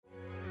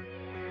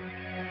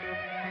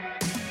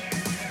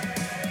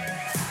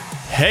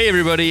Hey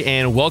everybody,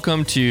 and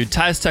welcome to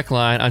Ty's Tech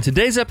Line. On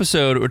today's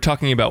episode, we're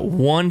talking about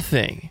one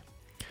thing: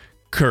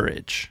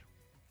 courage.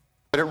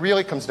 But it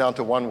really comes down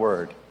to one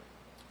word: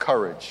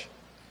 courage.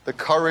 The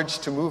courage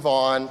to move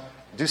on,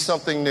 do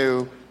something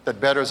new that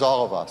betters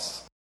all of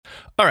us.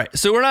 All right,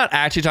 so we're not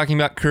actually talking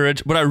about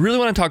courage. What I really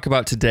want to talk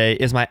about today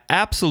is my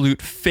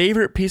absolute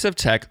favorite piece of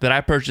tech that I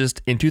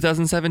purchased in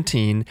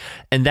 2017,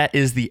 and that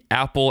is the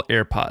Apple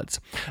AirPods.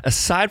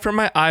 Aside from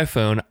my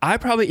iPhone, I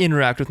probably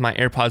interact with my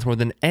AirPods more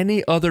than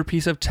any other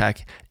piece of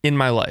tech in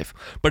my life.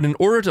 But in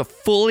order to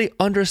fully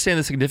understand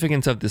the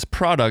significance of this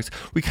product,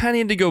 we kind of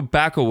need to go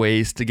back a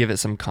ways to give it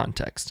some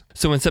context.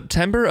 So in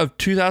September of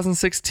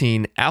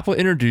 2016, Apple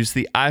introduced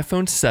the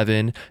iPhone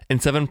 7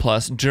 and 7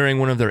 Plus during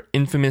one of their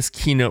infamous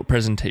keynote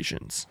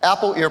presentations.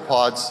 Apple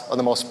AirPods are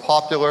the most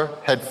popular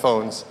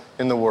headphones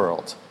in the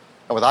world.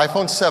 And with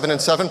iPhone 7 and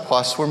 7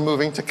 Plus, we're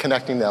moving to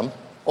connecting them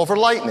over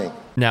Lightning.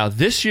 Now,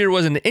 this year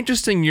was an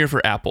interesting year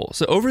for Apple.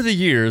 So over the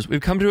years,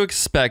 we've come to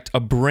expect a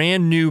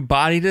brand new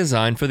body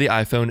design for the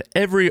iPhone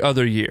every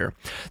other year.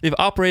 They've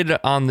operated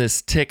on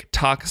this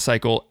tick-tock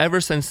cycle ever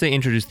since they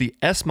introduced the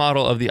S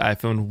model of the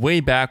iPhone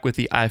way back with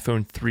the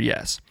iPhone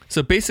 3S.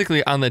 So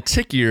basically, on the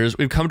tick years,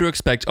 we've come to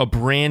expect a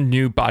brand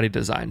new body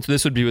design. So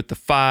this would be with the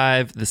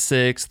 5, the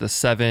 6, the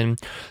 7.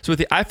 So with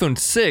the iPhone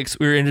 6,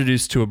 we were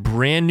introduced to a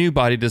brand new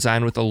body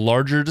design with the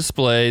larger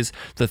displays,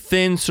 the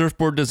thin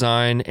surfboard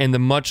design, and the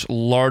much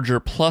larger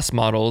Plus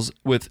models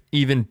with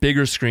even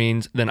bigger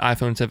screens than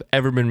iPhones have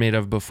ever been made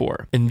of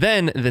before. And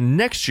then the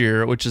next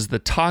year, which is the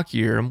talk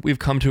year, we've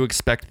come to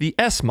expect the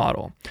S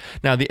model.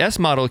 Now, the S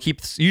model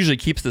usually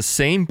keeps the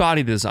same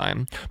body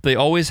design, but they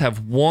always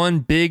have one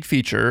big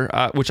feature,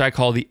 which I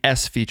call the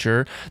S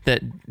feature,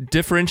 that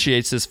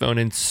differentiates this phone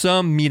in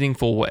some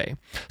meaningful way.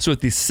 So with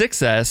the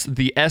 6S,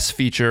 the S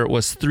feature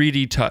was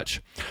 3D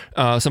touch.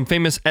 Some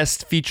famous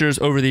S features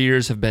over the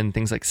years have been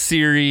things like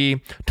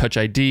Siri, Touch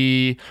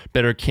ID,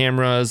 better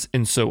cameras,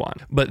 and so on.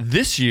 But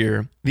this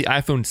year, the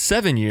iPhone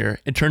 7 year,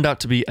 it turned out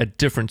to be a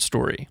different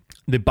story.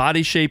 The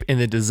body shape and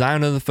the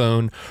design of the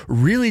phone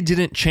really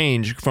didn't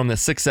change from the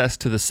 6S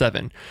to the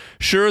 7.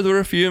 Sure, there were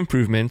a few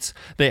improvements.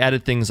 They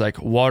added things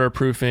like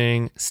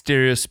waterproofing,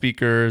 stereo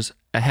speakers,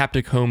 a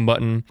haptic home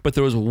button, but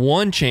there was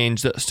one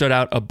change that stood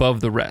out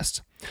above the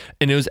rest.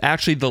 And it was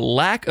actually the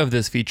lack of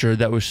this feature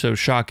that was so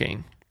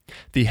shocking.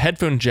 The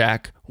headphone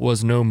jack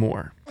was no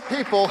more.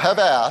 People have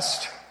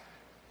asked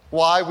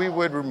why we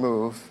would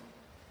remove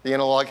the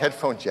analog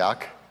headphone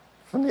jack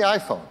from the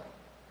iPhone.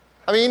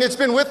 I mean, it's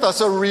been with us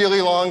a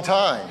really long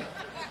time.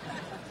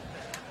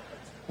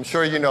 I'm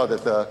sure you know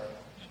that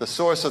the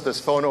source of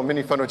this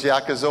mini phono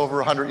jack is over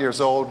 100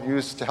 years old,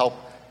 used to help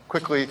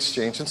quickly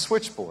exchange in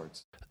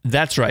switchboards.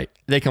 That's right.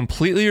 They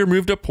completely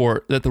removed a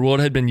port that the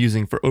world had been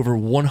using for over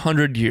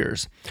 100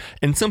 years.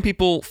 And some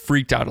people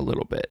freaked out a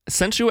little bit.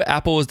 Essentially what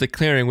Apple was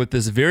declaring with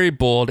this very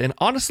bold and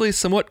honestly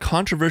somewhat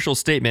controversial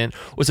statement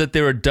was that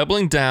they were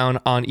doubling down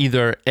on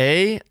either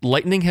A,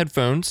 Lightning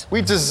headphones.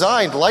 We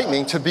designed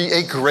Lightning to be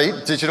a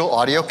great digital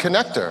audio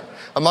connector.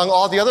 Among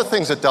all the other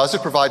things it does,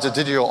 it provides a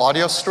digital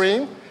audio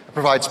stream, it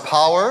provides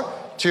power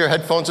to your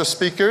headphones or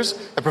speakers,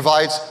 it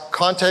provides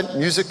content,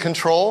 music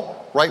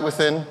control right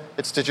within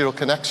its digital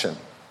connection.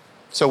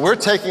 So we're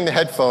taking the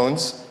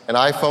headphones, an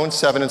iPhone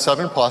 7 and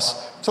 7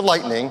 Plus, to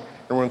Lightning,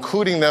 and we're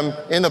including them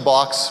in the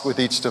box with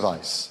each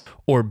device.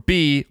 Or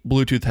B,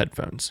 Bluetooth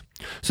headphones.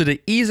 So to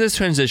ease this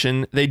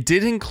transition, they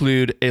did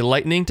include a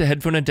Lightning to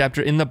headphone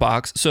adapter in the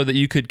box so that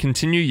you could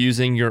continue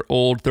using your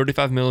old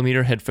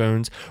 35mm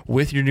headphones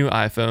with your new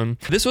iPhone.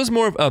 This was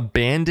more of a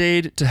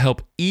band-aid to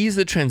help ease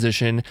the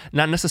transition,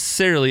 not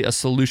necessarily a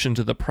solution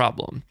to the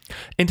problem.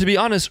 And to be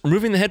honest,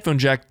 removing the headphone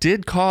jack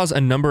did cause a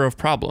number of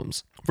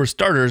problems. For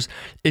starters,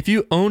 if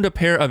you owned a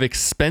pair of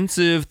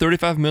expensive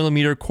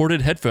 35mm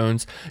corded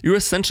headphones, you were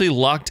essentially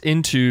locked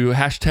into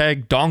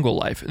 #dongle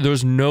life. There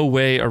was no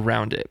way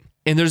around it.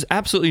 And there's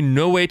absolutely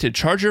no way to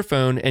charge your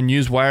phone and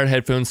use wired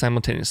headphones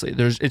simultaneously.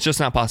 It's just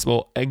not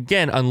possible.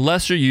 Again,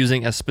 unless you're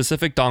using a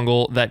specific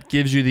dongle that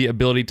gives you the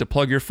ability to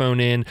plug your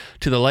phone in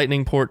to the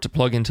Lightning port to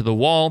plug into the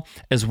wall,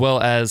 as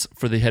well as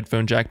for the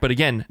headphone jack. But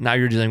again, now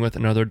you're dealing with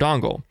another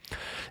dongle.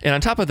 And on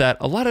top of that,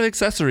 a lot of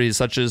accessories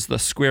such as the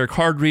Square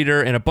card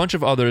reader and a bunch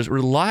of others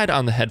relied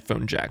on the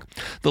headphone jack.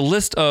 The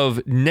list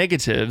of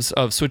negatives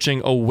of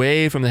switching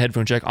away from the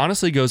headphone jack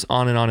honestly goes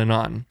on and on and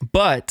on.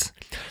 But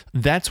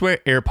that's where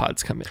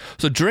AirPods come in.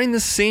 So during the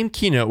same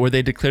keynote where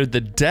they declared the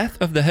death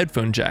of the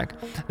headphone jack,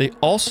 they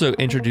also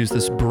introduced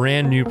this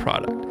brand new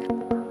product.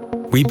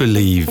 We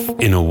believe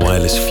in a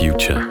wireless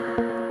future.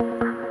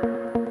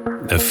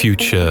 A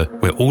future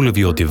where all of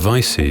your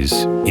devices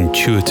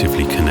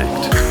intuitively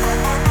connect.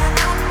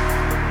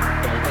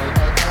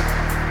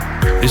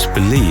 This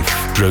belief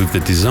drove the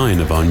design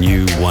of our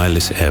new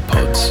wireless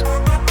AirPods.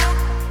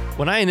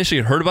 When I initially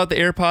heard about the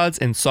AirPods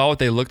and saw what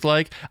they looked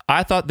like,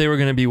 I thought they were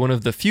going to be one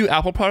of the few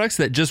Apple products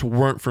that just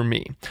weren't for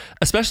me,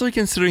 especially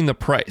considering the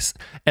price.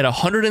 At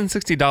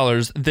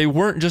 $160, they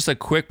weren't just a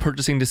quick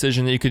purchasing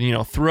decision that you could,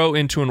 throw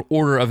into an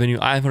order of a new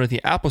iPhone at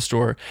the Apple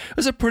Store. It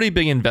was a pretty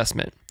big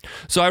investment.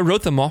 So I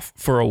wrote them off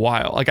for a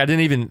while. Like I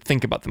didn't even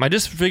think about them. I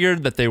just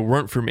figured that they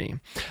weren't for me.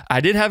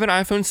 I did have an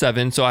iPhone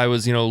 7, so I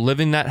was,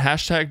 living that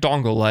hashtag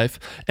dongle life,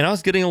 and I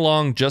was getting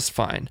along just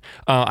fine.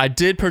 I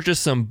did purchase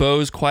some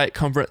Bose Quiet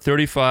Comfort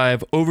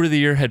 35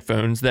 over-the-ear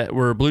headphones that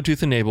were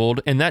Bluetooth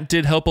enabled, and that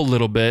did help a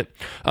little bit.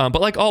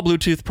 But like all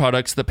Bluetooth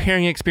products, the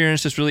pairing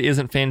experience just really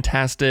isn't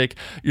fantastic.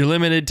 You're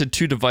limited to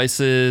 2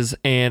 devices,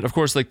 and of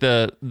course, like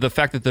the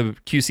fact that the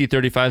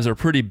QC35s are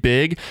pretty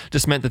big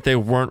just meant that they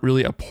weren't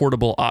really a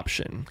portable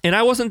option. And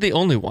I wasn't the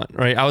only one,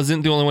 right? I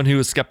wasn't the only one who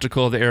was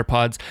skeptical of the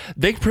AirPods.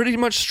 They pretty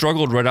much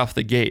struggled right off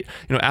the gate.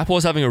 Apple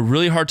was having a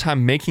really hard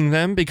time making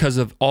them because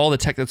of all the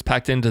tech that's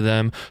packed into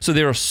them. So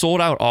they were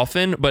sold out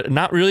often, but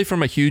not really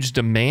from a huge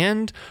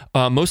demand,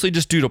 mostly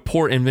just due to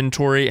poor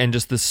inventory and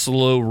just the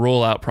slow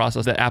rollout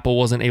process that Apple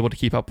wasn't able to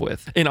keep up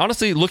with. And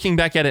honestly, looking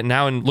back at it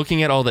now and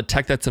looking at all the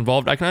tech that's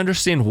involved, I can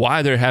understand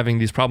why they're having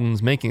these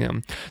problems making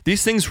them.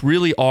 These things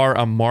really are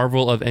a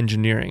marvel of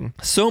engineering.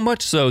 So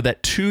much so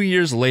that 2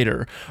 years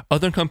later,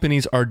 other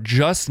companies are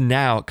just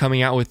now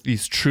coming out with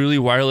these truly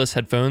wireless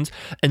headphones,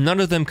 and none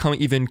of them come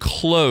even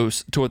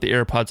close to what the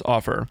AirPods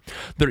offer.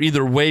 They're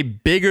either way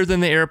bigger than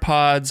the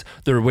AirPods,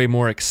 they're way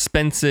more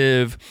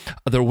expensive,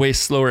 they're way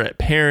slower at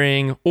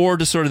pairing, or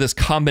just sort of this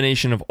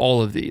combination of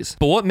all of these.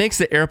 But what makes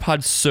the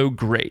AirPods so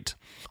great?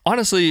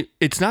 Honestly,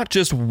 it's not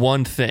just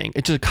one thing.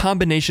 It's a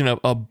combination of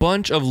a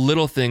bunch of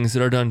little things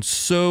that are done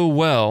so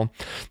well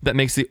that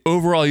makes the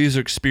overall user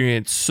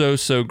experience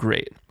so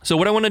great. So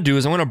what I want to do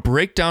is I want to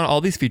break down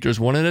all these features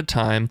one at a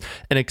time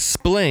and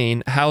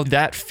explain how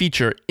that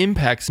feature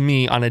impacts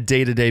me on a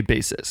day-to-day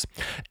basis.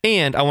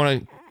 And I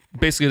want to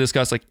basically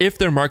discuss if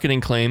their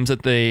marketing claims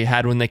that they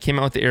had when they came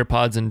out with the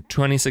AirPods in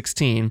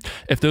 2016,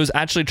 if those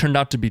actually turned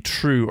out to be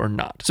true or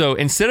not. So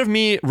instead of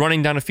me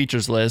running down a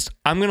features list,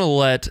 I'm going to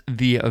let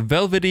the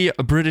velvety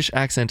British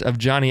accent of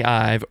Johnny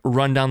Ive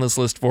run down this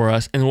list for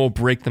us, and we'll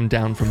break them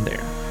down from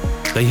there.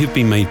 They have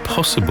been made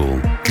possible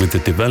with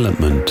the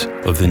development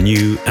of the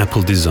new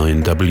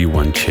Apple-designed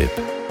W1 chip.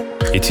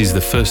 It is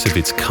the first of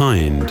its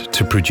kind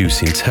to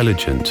produce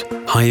intelligent,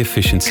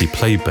 high-efficiency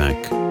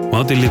playback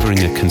while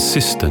delivering a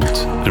consistent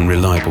and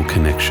reliable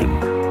connection.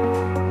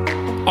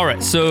 All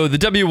right, so the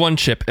W1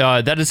 chip,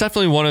 that is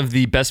definitely one of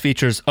the best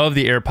features of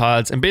the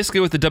AirPods. And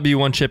basically what the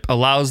W1 chip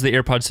allows the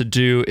AirPods to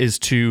do is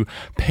to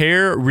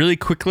pair really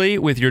quickly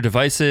with your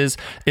devices.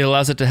 It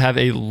allows it to have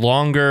a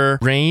longer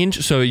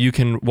range so you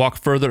can walk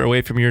further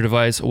away from your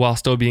device while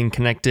still being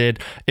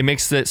connected. It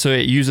makes it so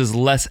it uses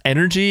less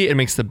energy. It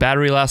makes the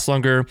battery last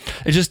longer.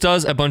 It just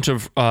does a bunch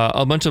of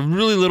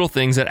really little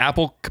things that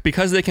Apple,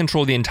 because they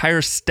control the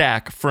entire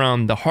stack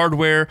from the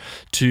hardware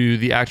to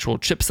the actual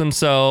chips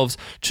themselves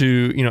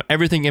to,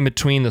 everything in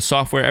between, the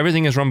software,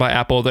 everything is run by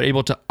Apple. They're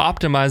able to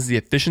optimize the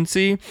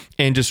efficiency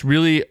and just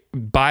really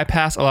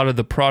bypass a lot of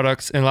the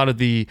products and a lot of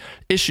the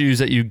issues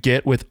that you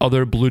get with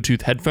other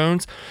Bluetooth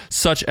headphones,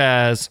 such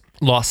as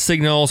lost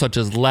signal, such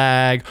as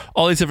lag.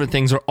 All these different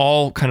things are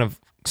all kind of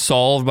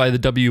solved by the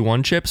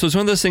W1 chip. So it's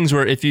one of those things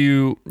where if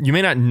you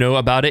may not know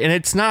about it, and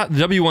it's not,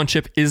 the W1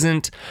 chip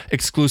isn't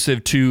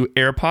exclusive to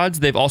AirPods.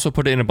 They've also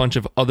put it in a bunch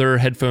of other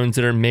headphones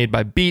that are made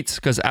by Beats,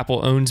 because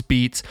Apple owns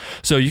Beats.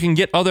 So you can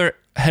get other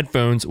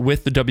headphones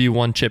with the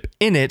W1 chip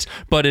in it,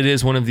 but it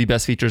is one of the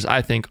best features,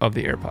 I think, of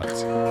the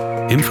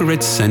AirPods. Infrared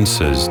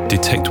sensors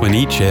detect when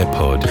each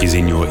AirPod is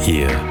in your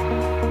ear,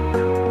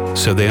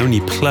 so they only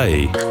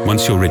play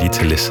once you're ready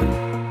to listen.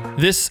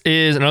 This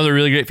is another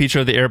really great feature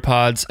of the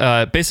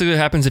AirPods. Basically, what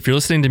happens if you're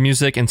listening to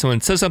music and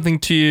someone says something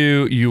to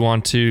you, you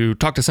want to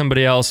talk to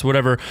somebody else,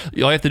 whatever, all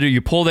you have to do,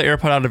 you pull the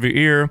AirPod out of your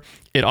ear,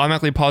 it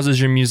automatically pauses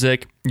your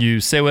music,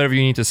 you say whatever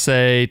you need to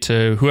say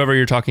to whoever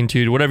you're talking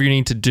to whatever you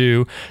need to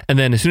do, and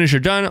then as soon as you're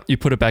done, you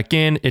put it back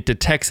in, it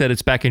detects that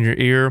it's back in your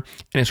ear,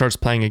 and it starts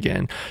playing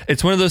again.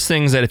 It's one of those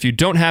things that if you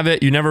don't have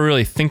it, you never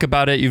really think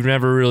about it, you've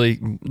never really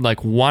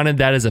wanted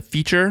that as a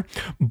feature,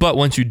 but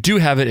once you do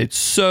have it, it's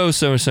so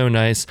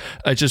nice.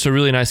 It's just a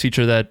really nice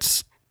feature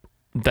that's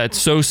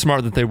so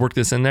smart that they work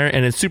this in there,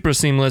 and it's super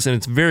seamless, and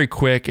it's very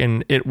quick,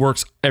 and it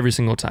works every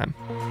single time.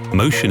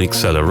 Motion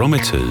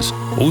accelerometers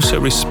also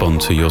respond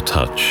to your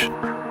touch,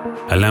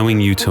 allowing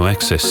you to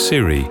access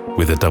Siri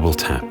with a double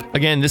tap.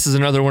 Again, this is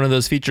another one of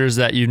those features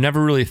that you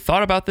never really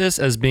thought about this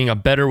as being a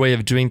better way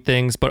of doing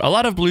things, but a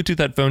lot of Bluetooth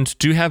headphones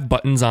do have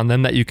buttons on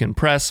them that you can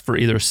press for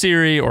either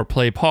Siri or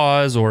play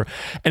pause or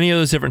any of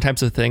those different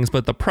types of things.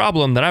 But the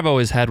problem that I've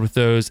always had with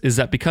those is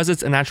that because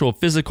it's an actual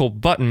physical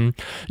button,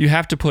 you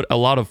have to put a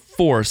lot of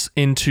force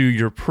into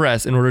your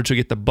press in order to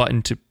get the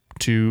button to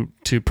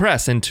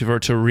press and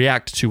to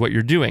react to what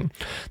you're doing.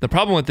 The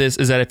problem with this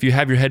is that if you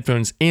have your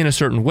headphones in a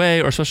certain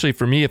way, or especially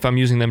for me, if I'm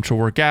using them to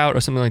work out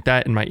or something like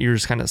that and my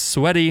ears kind of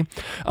sweaty,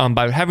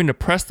 by having to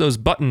press those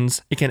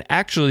buttons, it can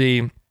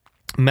actually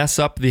mess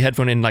up the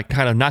headphone and like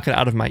kind of knock it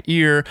out of my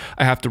ear,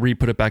 I have to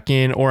re-put it back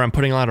in, or I'm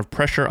putting a lot of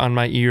pressure on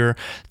my ear,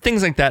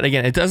 things like that.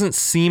 Again, it doesn't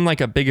seem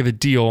like a big of a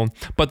deal,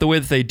 but the way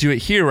that they do it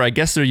here, where I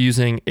guess they're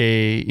using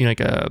a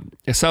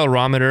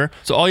accelerometer.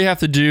 So all you have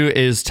to do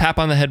is tap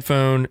on the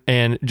headphone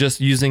and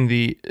just using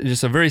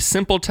just a very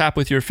simple tap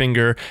with your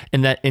finger,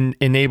 and that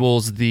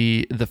enables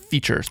the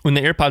features. When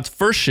the AirPods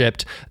first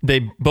shipped,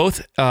 they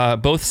both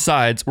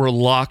sides were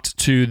locked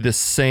to the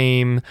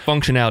same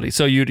functionality.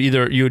 So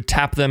you would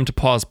tap them to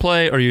pause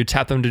play, or you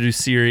tap them to do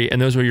Siri,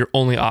 and those were your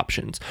only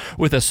options.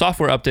 With a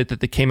software update that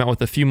they came out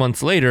with a few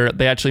months later,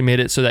 they actually made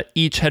it so that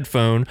each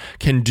headphone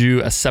can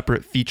do a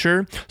separate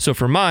feature. So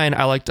for mine,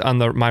 I liked on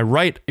my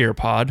right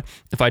AirPod,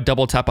 if I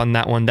double tap on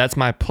that one, that's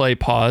my play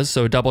pause.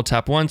 So double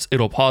tap once,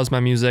 it'll pause my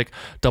music,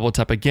 double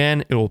tap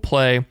again, it will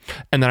play.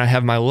 And then I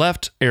have my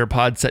left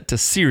AirPod set to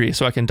Siri,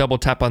 so I can double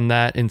tap on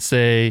that and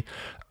say,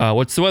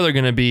 what's the weather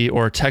going to be,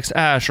 or text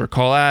Ash, or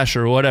call Ash,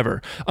 or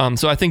whatever.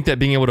 So I think that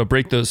being able to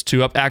break those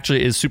two up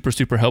actually is super,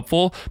 super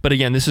helpful. But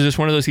again, this is just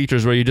one of those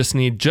features where you just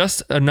need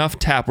just enough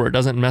tap where it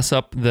doesn't mess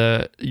up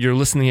your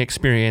listening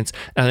experience.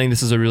 And I think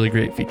this is a really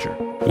great feature.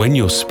 When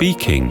you're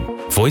speaking,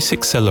 voice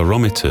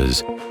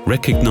accelerometers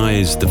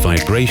recognize the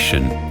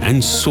vibration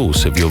and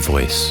source of your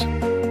voice.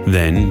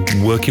 Then,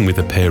 working with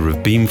a pair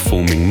of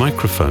beam-forming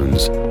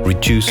microphones,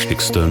 reduce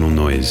external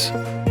noise.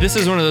 This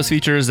is one of those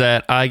features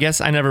that I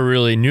guess I never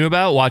really knew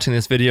about. Watching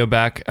this video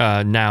back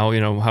now,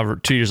 however,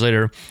 2 years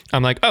later,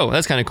 I'm like, oh,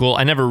 that's kind of cool.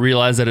 I never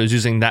realized that it was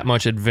using that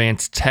much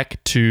advanced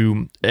tech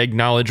to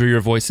acknowledge where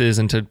your voice is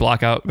and to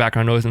block out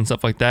background noise and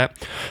stuff like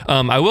that.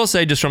 I will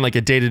say, just from like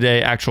a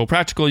day-to-day actual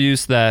practical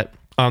use, that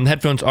the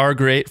headphones are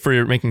great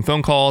for making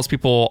phone calls.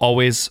 People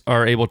always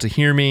are able to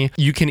hear me.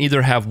 You can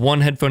either have one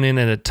headphone in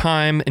at a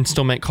time and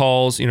still make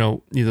calls, either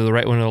the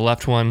right one or the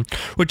left one,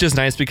 which is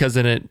nice because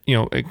then it,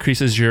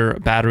 increases your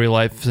battery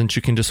life, since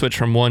you can just switch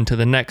from one to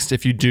the next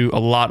if you do a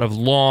lot of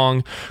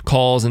long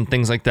calls and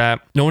things like that.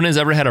 No one has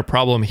ever had a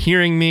problem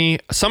hearing me.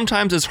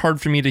 Sometimes it's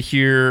hard for me to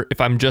hear if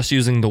I'm just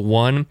using the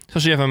one,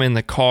 especially if I'm in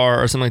the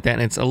car or something like that,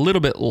 and it's a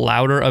little bit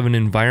louder of an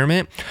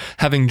environment.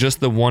 Having just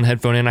the one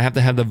headphone in, I have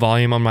to have the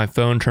volume on my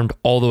phone turned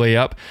all the way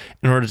up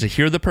in order to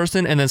hear the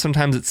person, and then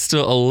sometimes it's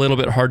still a little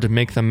bit hard to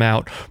make them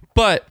out.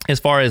 But as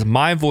far as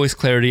my voice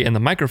clarity and the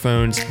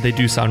microphones, they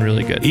do sound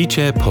really good. Each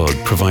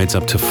AirPod provides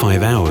up to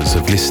 5 hours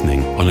of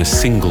listening on a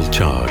single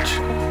charge,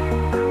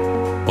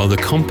 while the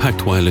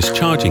compact wireless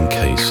charging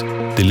case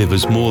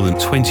delivers more than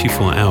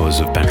 24 hours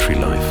of battery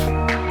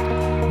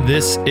life.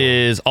 This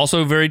is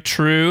also very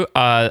true.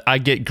 I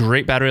get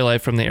great battery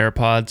life from the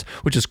AirPods,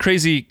 which is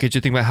crazy because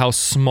you think about how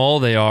small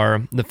they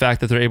are. The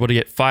fact that they're able to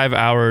get 5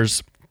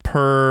 hours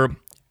per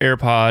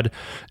AirPod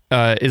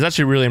is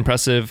actually really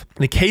impressive.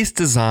 The case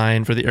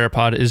design for the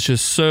AirPod is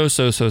just so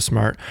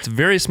smart. It's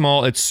very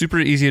small. It's super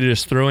easy to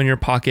just throw in your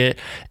pocket,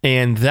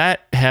 and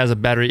that has a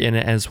battery in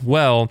it as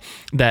well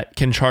that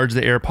can charge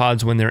the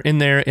AirPods when they're in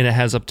there, and it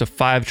has up to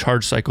 5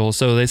 charge cycles.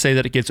 So they say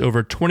that it gets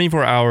over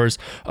 24 hours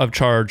of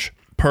charge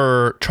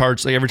per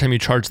charge, like every time you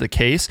charge the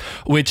case,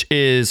 which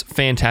is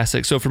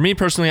fantastic. So for me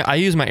personally, I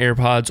use my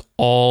AirPods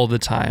all the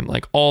time,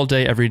 like all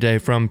day, every day,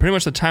 from pretty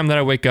much the time that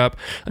I wake up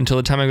until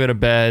the time I go to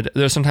bed.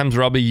 There's sometimes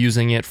where I'll be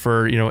using it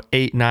for,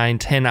 8, 9,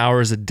 10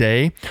 hours a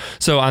day.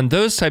 So on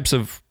those types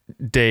of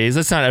days,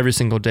 that's not every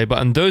single day, but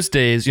on those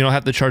days, you don't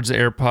have to charge the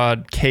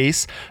AirPod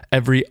case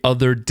every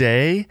other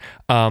day,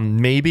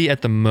 maybe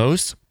at the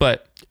most,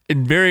 but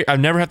I've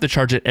never have to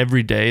charge it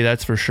every day,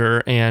 that's for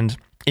sure. And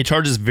it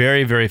charges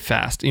very, very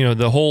fast.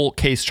 The whole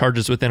case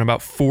charges within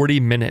about 40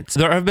 minutes.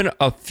 There have been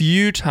a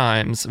few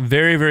times,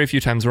 very, very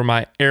few times, where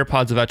my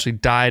AirPods have actually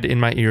died in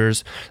my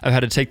ears. I've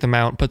had to take them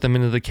out, put them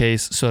into the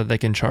case so that they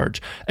can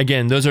charge.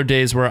 Again, those are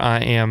days where I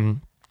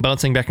am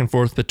bouncing back and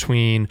forth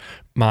between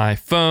my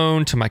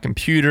phone to my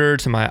computer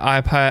to my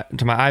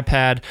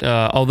iPad.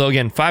 Although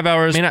again, 5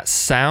 hours may not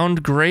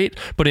sound great,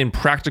 but in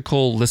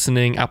practical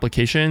listening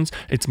applications,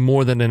 it's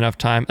more than enough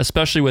time,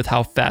 especially with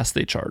how fast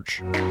they charge.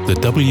 The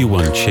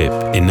W1 chip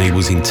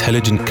enables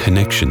intelligent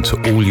connection to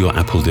all your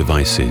Apple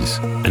devices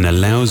and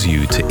allows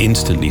you to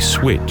instantly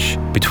switch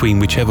between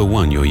whichever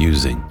one you're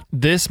using.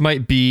 This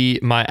might be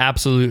my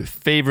absolute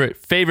favorite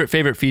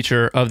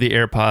feature of the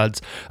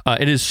AirPods.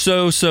 It is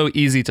so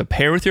easy to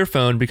pair with your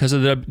phone because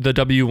of the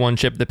W1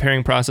 chip. The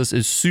pairing process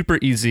is super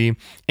easy,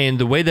 and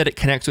the way that it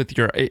connects to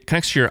your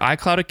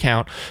iCloud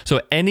account.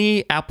 So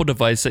any Apple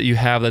device that you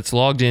have that's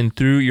logged in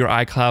through your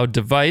iCloud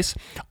device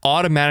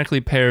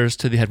automatically pairs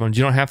to the headphones.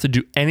 You don't have to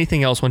do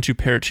anything else once you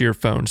pair it to your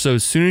phone. So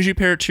as soon as you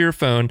pair it to your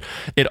phone,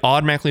 it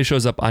automatically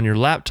shows up on your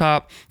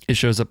laptop. It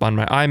shows up on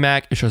my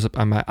iMac. It shows up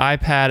on my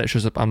iPad. It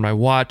shows up on my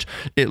watch.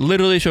 It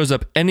literally shows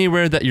up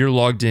anywhere that you're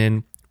logged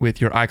in with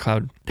your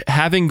iCloud.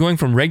 Going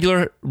from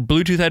regular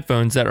Bluetooth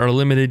headphones that are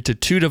limited to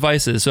 2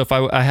 devices. So if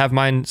I have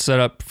mine set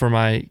up for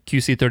my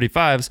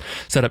QC35s,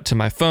 set up to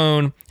my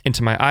phone,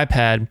 into my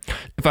iPad.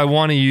 If I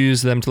want to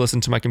use them to listen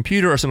to my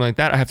computer or something like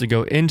that, I have to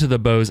go into the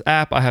Bose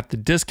app. I have to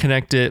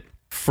disconnect it,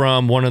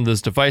 from one of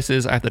those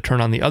devices. I have to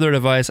turn on the other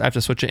device. I have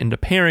to switch it into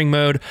pairing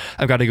mode.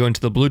 I've got to go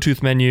into the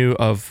Bluetooth menu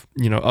of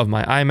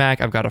my iMac.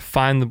 I've got to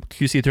find the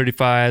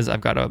QC35s.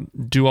 I've got to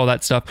do all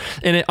that stuff.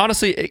 And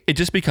it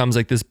just becomes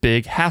like this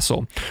big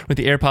hassle. With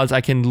the AirPods,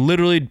 I can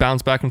literally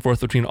bounce back and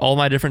forth between all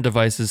my different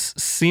devices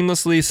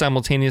seamlessly,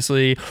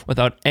 simultaneously,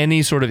 without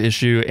any sort of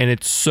issue. And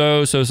it's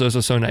so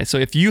nice. So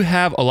if you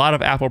have a lot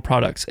of Apple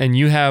products and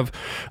you have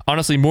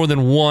honestly more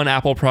than one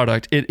Apple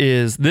product,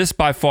 this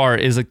by far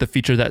is like the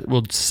feature that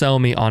will sell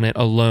me on it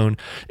alone.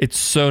 It's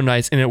so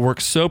nice and it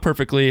works so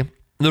perfectly.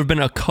 There have been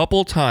a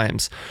couple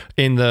times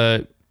in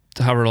the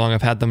however long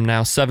I've had them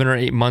now, 7 or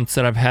 8 months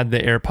that I've had the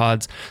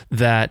AirPods,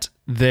 that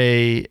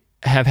they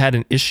have had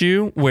an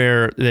issue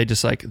where they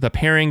just like the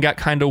pairing got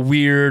kind of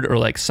weird or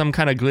like some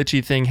kind of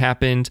glitchy thing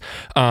happened.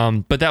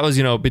 But that was,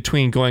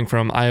 between going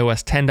from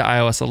iOS 10 to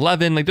iOS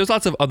 11, like there's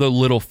lots of other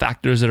little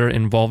factors that are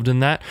involved in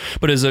that.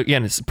 But it's a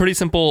pretty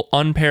simple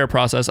unpair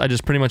process. I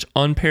just pretty much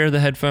unpair the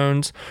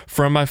headphones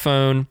from my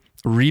phone,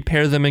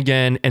 repair them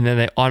again, and then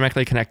they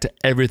automatically connect to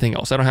everything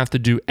else. I don't have to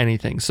do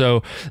anything.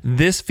 So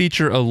this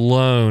feature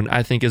alone,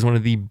 I think, is one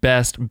of the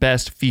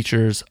best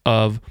features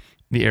of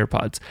the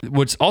AirPods.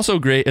 What's also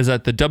great is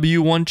that the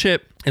W1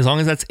 chip, as long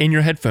as that's in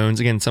your headphones,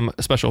 again, some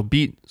special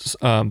Beats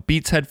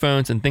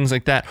headphones and things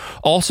like that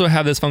also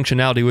have this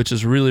functionality, which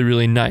is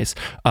really nice.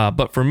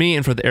 But for me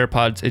and for the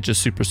AirPods, it's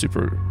just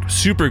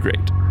super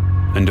great.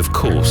 And of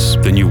course,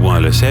 the new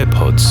wireless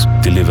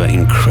AirPods deliver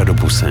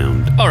incredible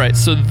sound. All right,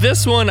 so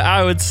this one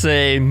I would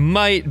say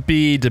might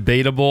be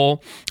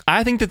debatable.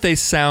 I think that they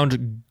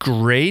sound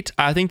great.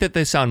 I think that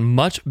they sound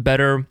much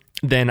better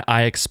than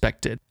I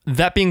expected.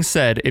 That being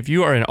said, if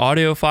you are an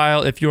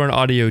audiophile, if you're an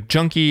audio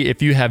junkie,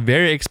 if you have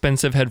very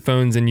expensive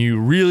headphones and you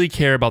really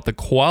care about the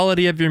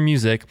quality of your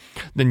music,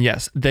 then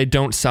yes, they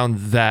don't sound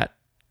that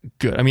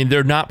good. I mean,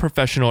 they're not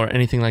professional or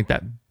anything like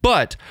that.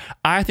 But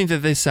I think that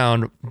they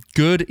sound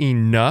good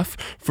enough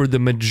for the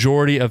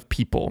majority of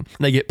people.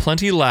 They get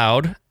plenty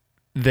loud.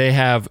 They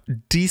have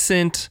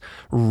decent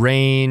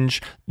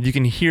range. You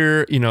can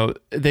hear,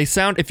 they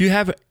sound, if you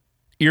have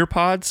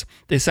earpods,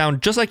 they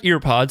sound just like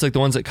earpods, like the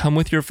ones that come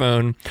with your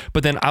phone.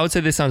 But then I would say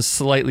they sound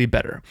slightly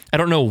better. I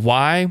don't know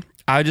why.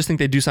 I just think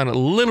they do sound a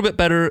little bit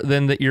better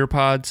than the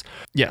earpods.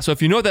 Yeah, so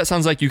if you know what that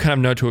sounds like, you kind of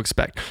know what to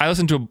expect. I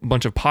listen to a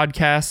bunch of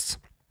podcasts,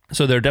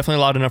 so they're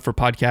definitely loud enough for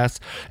podcasts,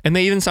 and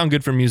they even sound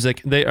good for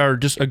music. They are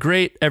just a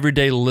great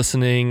everyday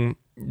listening,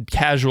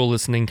 casual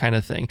listening kind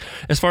of thing.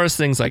 As far as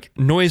things like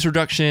noise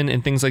reduction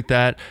and things like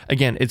that,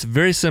 again, it's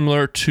very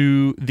similar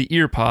to the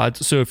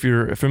earpods. So if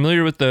you're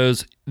familiar with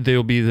those,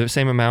 they'll be the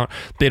same amount.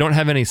 They don't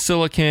have any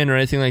silicone or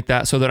anything like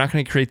that, so they're not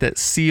going to create that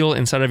seal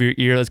inside of your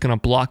ear that's going to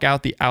block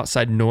out the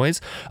outside noise.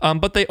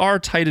 But they are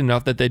tight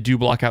enough that they do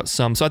block out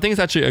some. So I think it's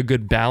actually a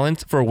good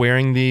balance for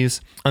wearing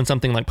these on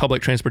something like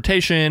public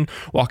transportation,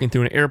 walking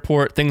through an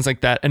airport, things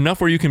like that.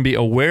 Enough where you can be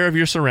aware of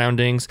your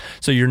surroundings,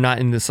 so you're not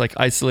in this like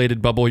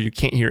isolated bubble. You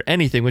can't hear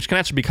anything, which can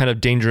actually be kind of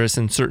dangerous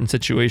in certain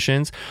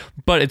situations.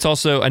 But it's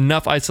also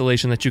enough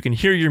isolation that you can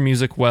hear your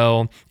music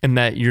well, and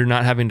that you're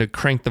not having to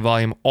crank the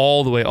volume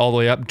all the way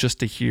up just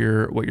to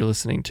hear what you're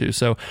listening to.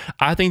 So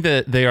I think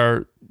that they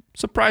are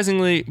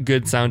surprisingly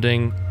good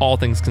sounding, all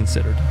things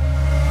considered.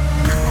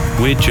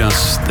 We're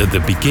just at the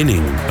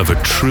beginning of a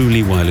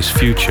truly wireless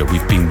future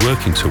we've been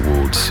working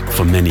towards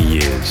for many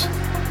years,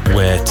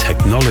 where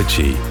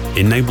technology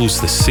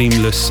enables the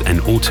seamless and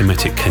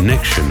automatic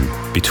connection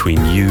between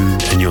you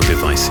and your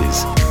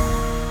devices.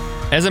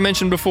 As I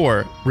mentioned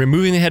before,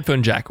 removing the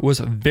headphone jack was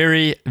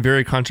very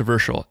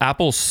controversial.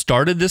 Apple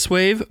started this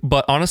wave,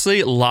 but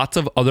honestly, lots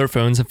of other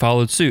phones have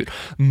followed suit.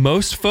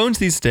 Most phones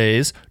these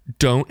days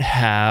don't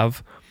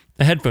have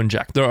a headphone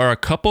jack. There are a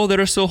couple that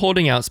are still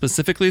holding out,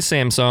 specifically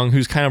Samsung,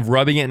 who's kind of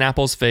rubbing it in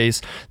Apple's face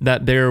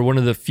that they're one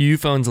of the few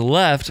phones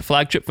left,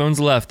 flagship phones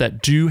left,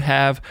 that do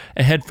have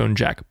a headphone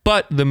jack,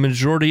 but the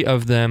majority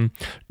of them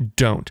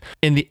don't.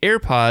 And the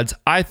AirPods,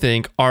 I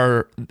think,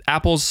 are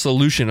Apple's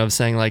solution of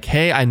saying like,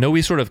 hey, I know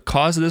we sort of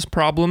caused this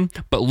problem,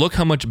 but look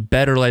how much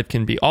better life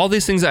can be. All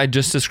these things that I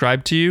just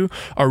described to you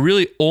are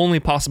really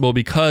only possible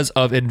because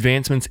of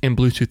advancements in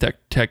Bluetooth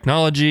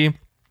technology,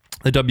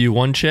 the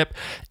W1 chip,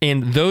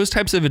 and those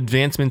types of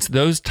advancements,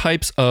 those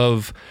types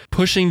of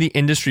pushing the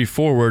industry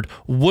forward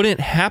wouldn't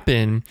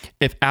happen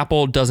if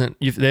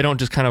they don't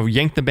just kind of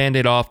yank the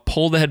Band-Aid off,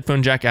 pull the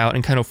headphone jack out,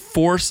 and kind of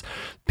force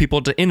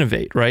people to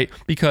innovate, right?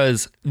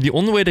 Because the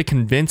only way to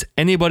convince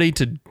anybody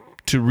to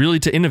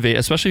innovate,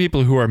 especially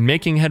people who are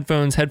making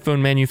headphones,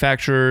 headphone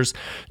manufacturers,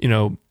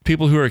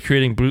 people who are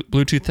creating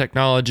Bluetooth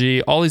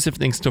technology, all these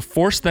different things, to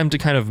force them to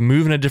kind of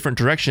move in a different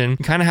direction, you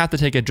kind of have to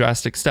take a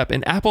drastic step.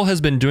 And Apple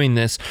has been doing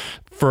this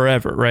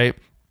forever, right?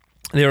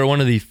 They were one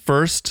of the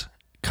first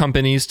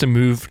companies to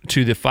move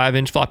to the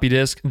 5-inch floppy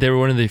disk. They were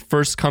one of the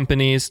first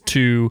companies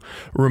to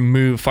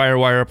remove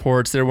FireWire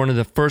ports. They're one of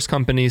the first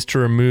companies to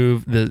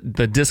remove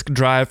the disk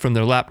drive from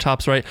their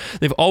laptops, right?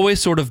 They've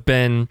always sort of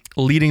been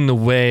leading the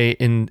way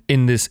in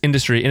this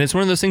industry. And it's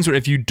one of those things where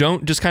if you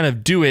don't just kind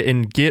of do it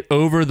and get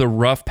over the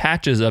rough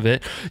patches of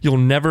it, you'll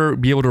never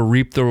be able to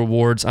reap the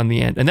rewards on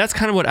the end. And that's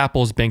kind of what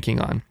Apple's banking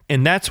on.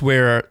 And that's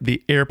where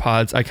the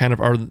AirPods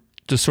are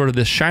just sort of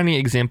this shining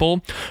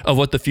example of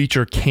what the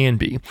future can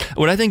be.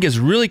 What I think is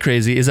really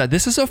crazy is that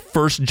this is a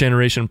first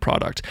generation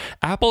product.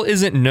 Apple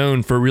isn't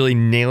known for really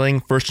nailing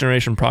first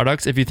generation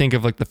products. If you think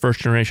of like the first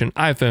generation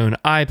iPhone,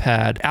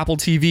 iPad, Apple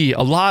TV,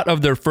 a lot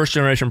of their first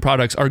generation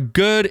products are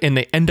good and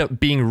they end up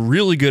being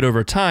really good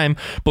over time.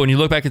 But when you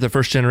look back at the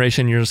first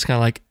generation, you're just kind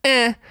of like,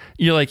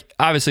 You're like,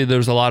 obviously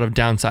there's a lot of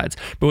downsides.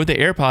 But with the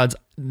AirPods,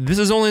 this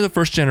is only the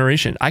first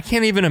generation. I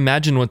can't even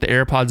imagine what the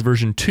AirPods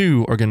version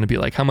 2 are going to be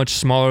like, how much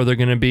smaller they're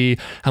going to be,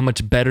 how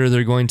much better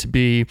they're going to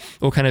be,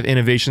 what kind of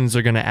innovations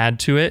they're going to add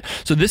to it.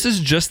 So this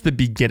is just the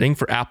beginning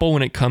for Apple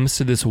when it comes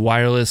to this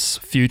wireless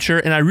future.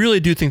 And I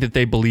really do think that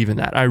they believe in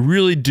that. I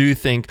really do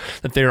think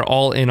that they're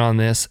all in on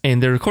this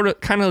and they're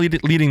kind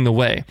of leading the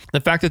way.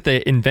 The fact that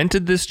they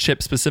invented this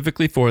chip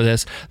specifically for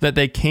this, that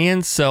they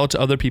can sell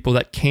to other people,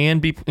 that can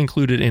be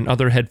included in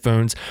other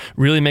headphones,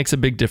 really makes a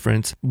big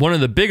difference. One of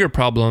the bigger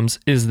problems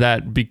is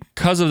that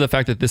because of the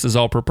fact that this is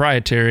all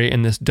proprietary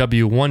and this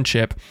W1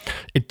 chip,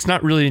 it's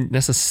not really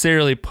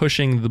necessarily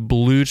pushing the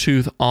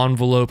Bluetooth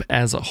envelope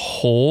as a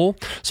whole.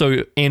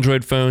 So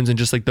Android phones and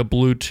just like the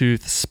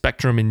Bluetooth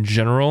spectrum in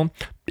general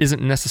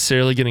isn't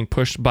necessarily getting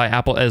pushed by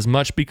Apple as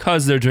much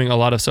because they're doing a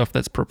lot of stuff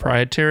that's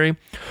proprietary.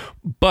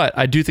 But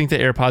I do think the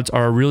AirPods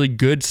are a really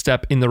good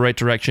step in the right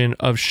direction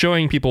of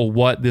showing people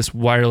what this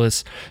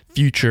wireless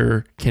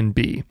future can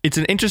be. It's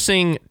an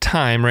interesting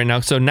time right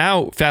now. So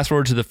now fast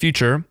forward to the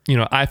future,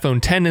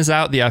 iPhone 10 is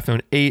out, the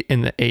iPhone 8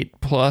 and the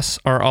 8 Plus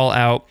are all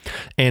out.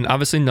 And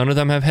obviously none of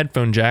them have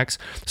headphone jacks.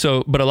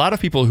 But a lot of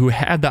people who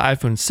had the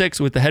iPhone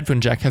 6 with the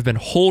headphone jack have been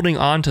holding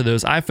on to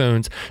those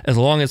iPhones as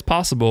long as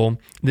possible.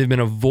 They've been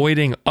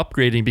avoiding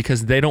upgrading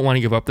because they don't want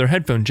to give up their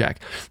headphone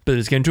jack. But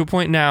it's getting to a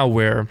point now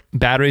where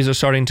batteries are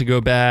starting to go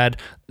bad.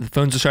 The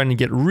phones are starting to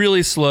get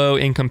really slow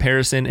in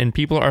comparison and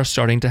people are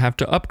starting to have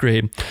to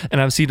upgrade.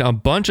 And I've seen a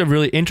bunch of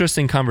really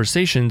interesting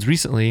conversations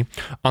recently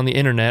on the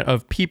internet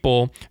of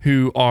people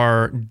who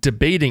are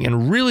debating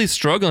and really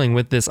struggling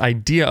with this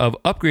idea of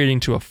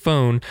upgrading to a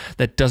phone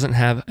that doesn't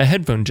have a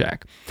headphone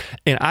jack.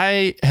 And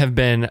I have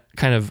been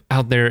kind of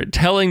out there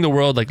telling the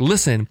world, like,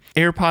 listen,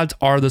 AirPods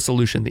are the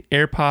solution. The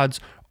AirPods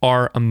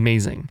are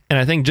amazing. And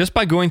I think just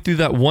by going through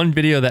that one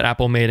video that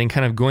Apple made and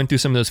kind of going through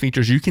some of those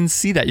features, you can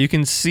see that. You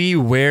can see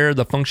where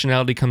the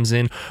functionality comes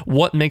in,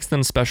 what makes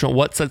them special,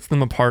 what sets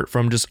them apart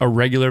from just a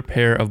regular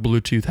pair of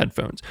Bluetooth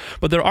headphones.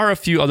 But there are a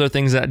few other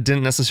things that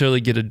didn't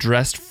necessarily get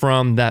addressed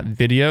from that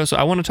video. So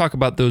I want to talk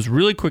about those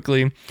really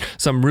quickly,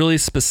 some really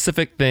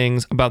specific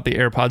things about the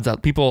AirPods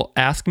that people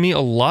ask me a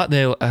lot.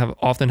 They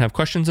often have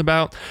questions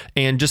about,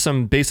 and just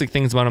some basic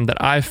things about them that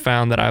I've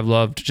found that I've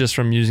loved just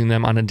from using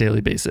them on a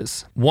daily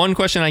basis. One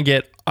question I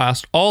get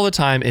asked all the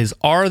time is,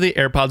 are the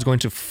AirPods going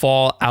to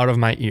fall out of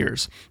my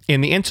ears?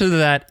 And the answer to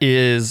that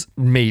is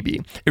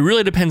maybe. It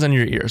really depends on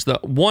your ears. The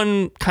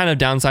one kind of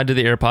downside to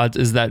the AirPods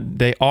is that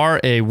they are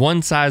a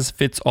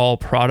one-size-fits-all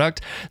product.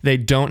 They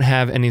don't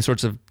have any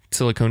sorts of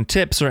silicone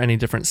tips or any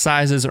different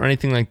sizes or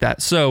anything like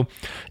that. So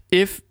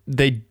if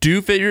they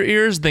do fit your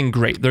ears, then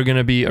great. They're going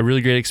to be a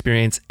really great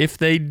experience. If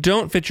they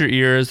don't fit your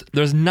ears,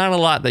 there's not a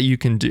lot that you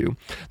can do.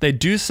 They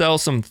do sell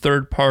some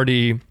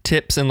third-party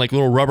tips and like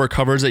little rubber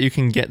covers that you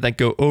can get that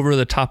go over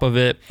the top of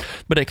it,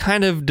 but it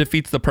kind of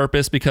defeats the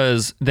purpose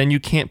because then you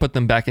can't put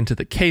them back into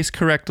the case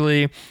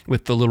correctly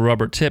with the little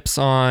rubber tips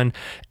on,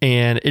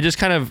 and it just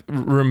kind of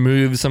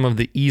removes some of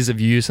the ease of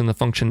use and the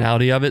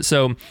functionality of it.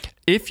 So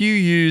if you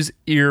use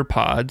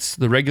earpods,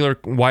 the regular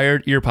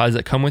wired earpods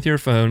that come with your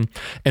phone,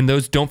 and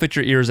those don't fit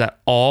your ears at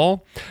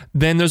all,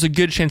 then there's a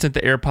good chance that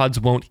the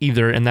AirPods won't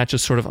either, and that's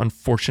just sort of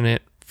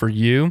unfortunate for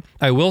you.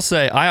 I will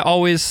say, I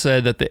always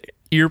said that the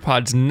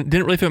earpods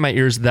didn't really fit my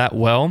ears that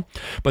well,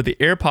 but the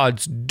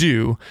AirPods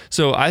do.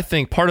 So I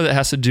think part of that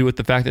has to do with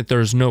the fact that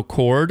there's no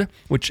cord,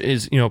 which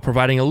is,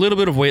 providing a little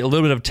bit of weight, a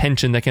little bit of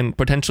tension that can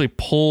potentially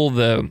pull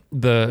the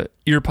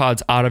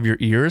earpods out of your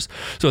ears.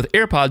 So with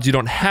AirPods, you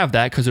don't have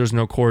that because there's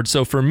no cord.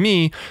 So for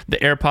me, the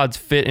AirPods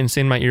fit and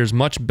stay in my ears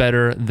much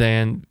better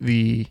than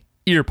the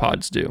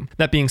earpods do.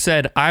 That being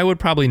said, I would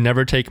probably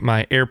never take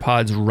my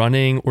AirPods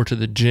running or to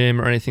the gym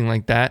or anything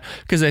like that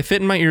because they fit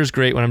in my ears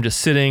great when I'm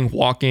just sitting,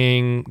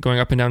 walking, going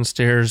up and down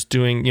stairs,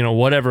 doing,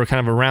 whatever kind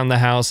of around the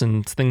house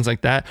and things like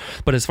that.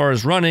 But as far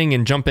as running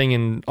and jumping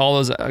and all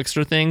those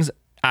extra things,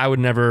 I would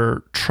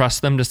never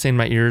trust them to stay in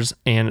my ears,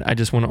 and I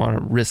just wouldn't want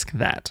to risk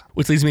that.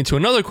 Which leads me to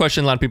another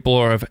question a lot of people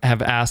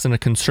have asked, and a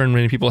concern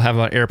many people have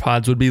about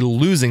AirPods would be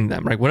losing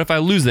them, right? What if I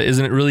lose it?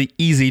 Isn't it really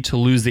easy to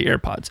lose the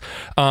AirPods?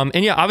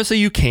 And yeah, obviously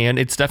you can.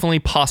 It's definitely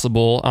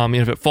possible.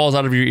 If it falls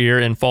out of your ear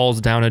and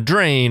falls down a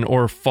drain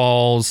or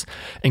falls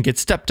and gets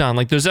stepped on,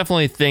 like there's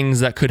definitely things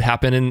that could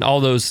happen, and all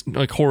those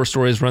like horror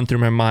stories run through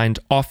my mind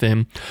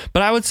often.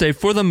 But I would say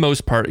for the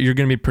most part, you're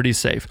going to be pretty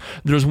safe.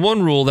 There's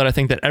one rule that I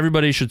think that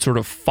everybody should sort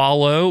of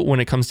follow when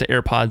it comes to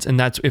AirPods, and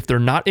that's if they're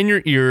not in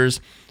your ears,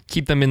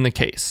 keep them in the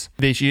case.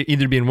 They should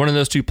either be in one of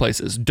those two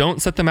places.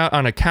 Don't set them out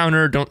on a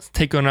counter. Don't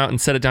take one out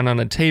and set it down on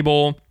a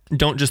table.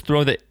 Don't just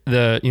throw the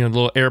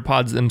little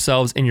AirPods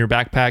themselves in your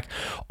backpack.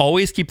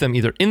 Always keep them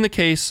either in the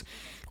case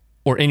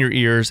or in your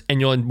ears, and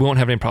you won't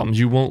have any problems.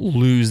 You won't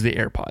lose the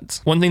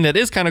AirPods. One thing that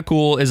is kind of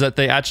cool is that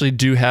they actually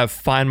do have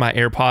Find My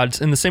AirPods.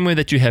 In the same way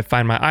that you have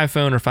Find My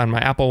iPhone or Find My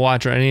Apple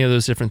Watch or any of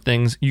those different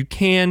things, you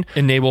can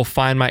enable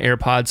Find My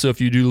AirPods. So if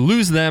you do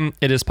lose them,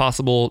 it is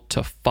possible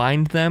to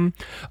find them.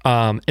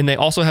 And they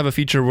also have a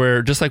feature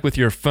where, just like with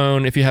your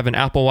phone, if you have an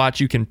Apple Watch,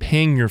 you can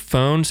ping your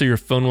phone, so your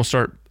phone will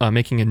start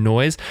making a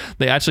noise.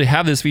 They actually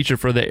have this feature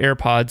for the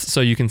AirPods,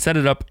 so you can set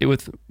it up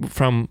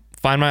from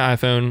Find My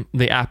iPhone,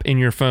 the app in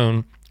your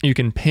phone. You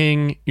can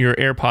ping your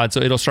AirPods, so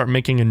it'll start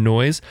making a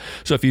noise.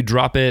 So if you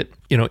drop it,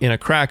 in a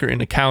crack or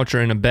in a couch or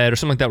in a bed or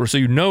something like that, so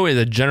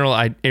the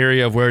general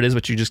area of where it is,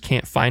 but you just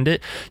can't find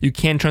it, you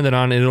can turn that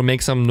on and it'll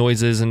make some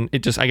noises, and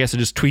it just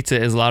tweets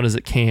it as loud as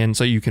it can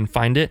so you can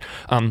find it.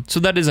 So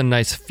that is a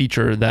nice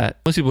feature that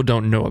most people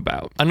don't know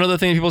about. Another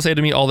thing people say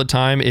to me all the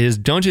time is,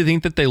 don't you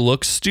think that they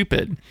look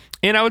stupid?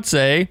 And I would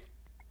say,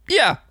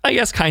 yeah, I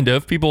guess kind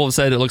of. People have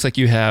said it looks like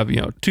you have,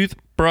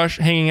 toothbrush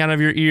hanging out of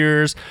your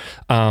ears,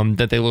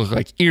 that they look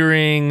like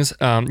earrings.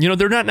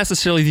 They're not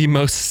necessarily the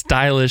most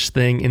stylish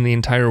thing in the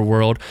entire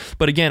world.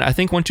 But again, I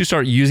think once you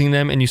start using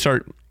them and you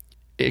start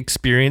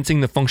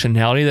experiencing the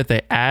functionality that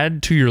they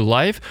add to your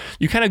life,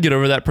 you kind of get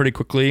over that pretty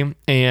quickly.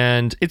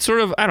 And it's sort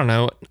of, I don't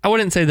know, I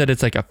wouldn't say that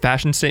it's like a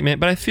fashion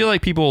statement, but I feel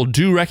like people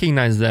do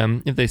recognize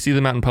them if they see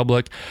them out in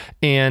public,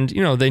 and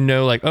they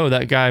know like, oh,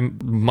 that guy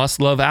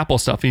must love Apple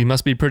stuff, he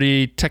must be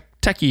pretty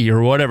techie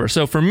or whatever.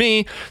 So for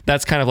me,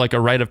 that's kind of like a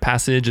rite of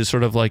passage, is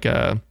sort of like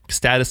a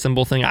status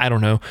symbol thing. I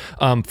don't know.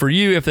 For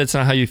you, if that's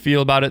not how you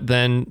feel about it,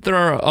 then there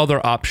are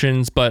other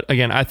options. But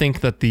again, I think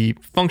that the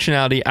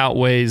functionality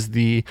outweighs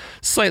the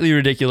slightly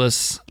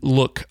ridiculous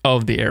look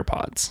of the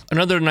AirPods.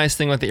 Another nice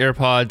thing with the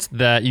AirPods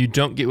that you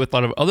don't get with a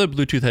lot of other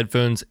Bluetooth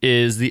headphones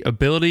is the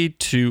ability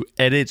to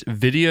edit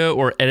video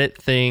or edit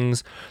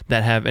things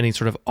that have any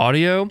sort of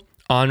audio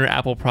on your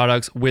Apple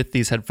products with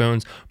these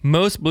headphones.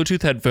 Most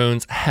Bluetooth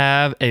headphones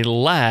have a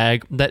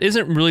lag that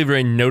isn't really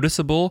very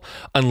noticeable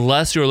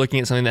unless you're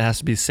looking at something that has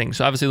to be synced.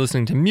 So obviously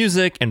listening to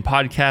music and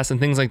podcasts and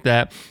things like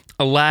that,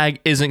 a lag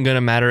isn't going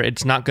to matter.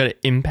 It's not going to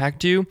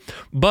impact you.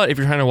 But if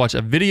you're trying to watch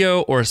a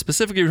video, or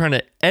specifically if you're trying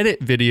to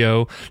edit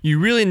video, you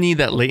really need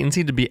that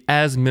latency to be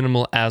as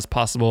minimal as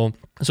possible.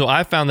 So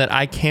I found that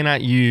I cannot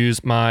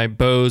use my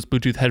Bose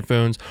Bluetooth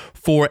headphones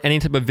for any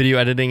type of video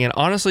editing, and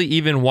honestly,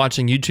 even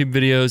watching YouTube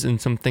videos and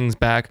some things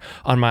back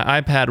on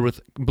my iPad with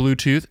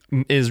Bluetooth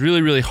is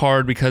really, really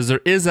hard because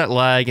there is that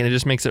lag and it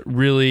just makes it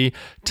really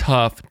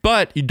tough.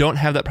 But you don't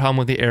have that problem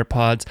with the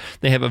AirPods.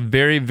 They have a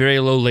very, very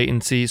low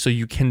latency, so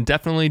you can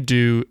definitely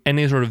do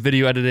any sort of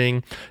video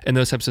editing and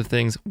those types of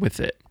things with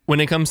it. When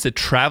it comes to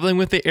traveling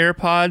with the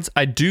AirPods,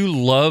 I do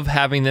love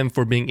having them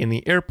for being in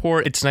the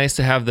airport. It's nice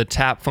to have the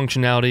tap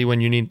functionality when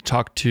you need to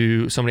talk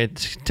to somebody at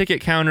the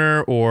ticket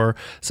counter, or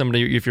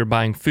somebody if you're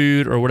buying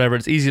food or whatever.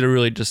 It's easy to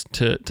really just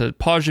to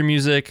pause your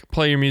music,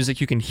 play your music.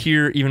 You can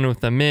hear even with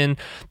them in.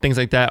 Things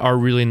like that are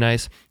really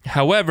nice.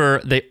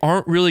 However, they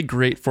aren't really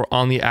great for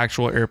on the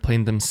actual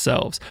airplane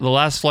themselves. The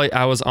last flight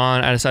I was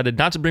on, I decided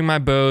not to bring my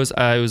Bose.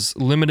 I was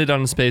limited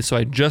on space, so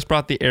I just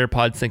brought the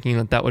AirPods thinking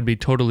that that would be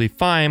totally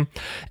fine.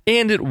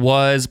 And it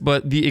was,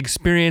 but the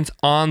experience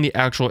on the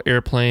actual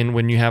airplane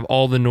when you have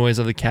all the noise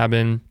of the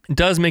cabin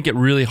does make it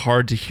really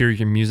hard to hear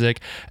your music.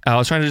 I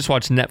was trying to just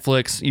watch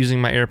Netflix using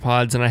my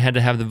AirPods, and I had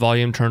to have the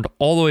volume turned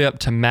all the way up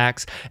to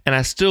max, and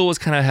I still was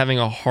kind of having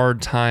a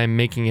hard time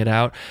making it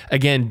out.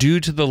 Again, due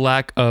to the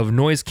lack of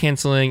noise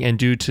canceling and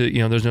due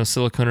to, there's no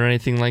silicone or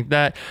anything like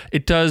that,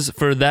 it does,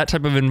 for that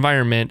type of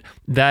environment,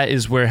 that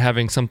is where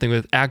having something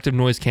with active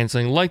noise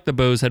canceling like the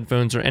Bose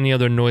headphones or any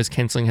other noise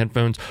canceling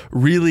headphones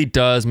really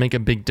does make a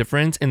big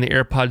difference, and the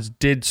AirPods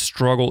did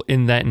struggle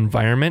in that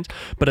environment.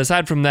 But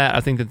aside from that,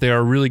 I think that they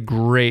are really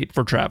great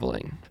for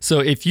traveling. So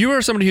if you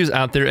are somebody who's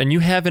out there and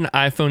you have an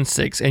iPhone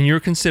 6 and you're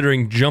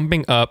considering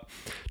jumping up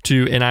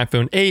to an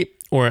iPhone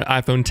 8 or an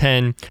iPhone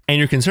 10 and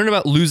you're concerned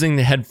about losing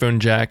the headphone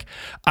jack,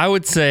 I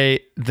would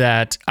say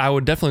that I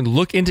would definitely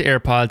look into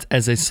AirPods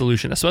as a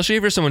solution, especially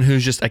if you're someone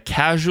who's just a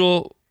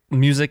casual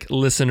music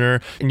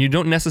listener and you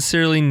don't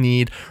necessarily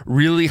need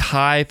really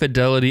high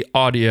fidelity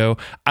audio,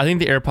 I think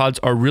the AirPods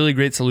are a really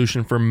great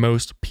solution for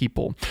most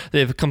people.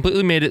 They've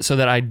completely made it so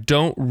that I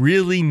don't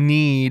really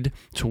need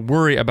to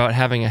worry about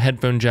having a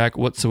headphone jack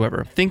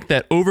whatsoever. I think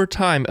that over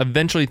time,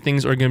 eventually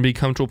things are going to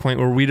become to a point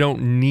where we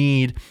don't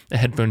need a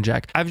headphone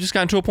jack. I've just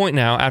gotten to a point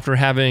now after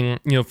having,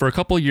 for a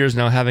couple of years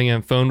now, having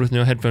a phone with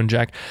no headphone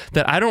jack,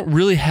 that I don't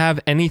really have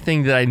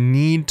anything that I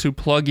need to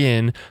plug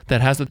in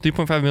that has a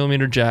 3.5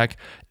 millimeter jack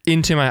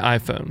into my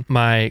iPhone.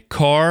 My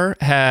car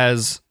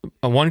has,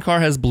 one car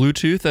has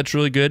Bluetooth, that's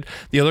really good.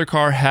 The other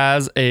car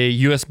has a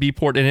USB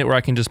port in it where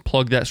I can just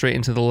plug that straight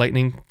into the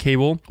lightning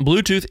cable.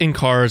 Bluetooth in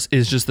cars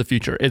is just the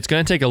future. It's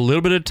going to take a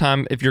little bit of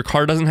time. If your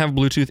car doesn't have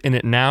Bluetooth in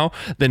it now,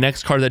 the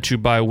next car that you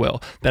buy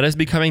will. That is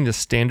becoming the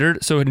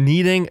standard. So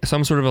needing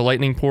some sort of a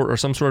lightning port or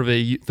some sort of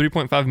a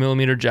 3.5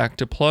 millimeter jack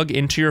to plug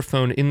into your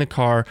phone in the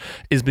car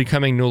is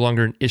becoming no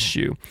longer an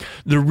issue.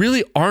 There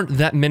really aren't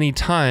that many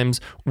times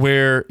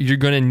where you're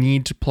going to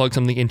need to plug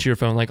something into your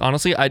phone. Like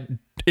honestly,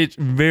 it's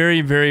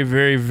very, very,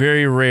 very,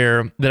 very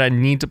rare that I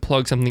need to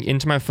plug something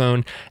into my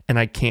phone and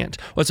I can't.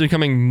 What's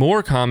becoming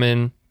more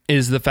common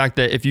is the fact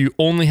that if you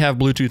only have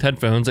Bluetooth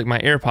headphones, like my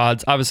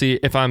AirPods, obviously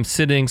if I'm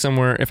sitting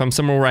somewhere, if I'm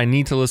somewhere where I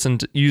need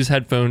to use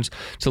headphones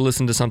to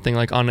listen to something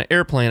like on an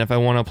airplane, if I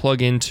want to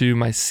plug into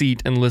my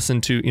seat and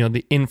listen to,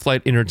 the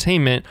in-flight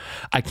entertainment,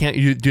 I can't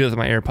do that with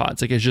my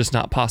AirPods. Like it's just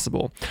not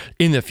possible.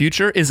 In the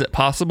future, is it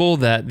possible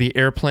that the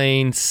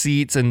airplane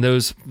seats and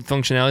those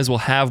functionalities will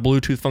have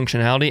Bluetooth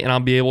functionality and I'll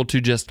be able to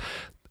just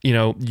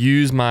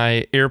use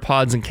my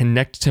AirPods and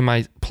connect to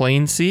my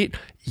plane seat?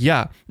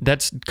 Yeah,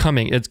 that's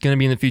coming. It's going to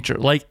be in the future.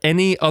 Like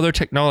any other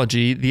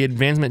technology, the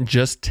advancement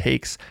just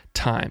takes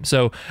time.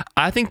 So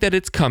I think that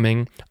it's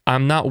coming.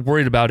 I'm not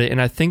worried about it.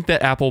 And I think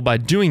that Apple, by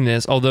doing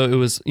this, although it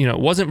was, it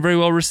wasn't very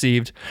well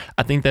received,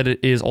 I think that it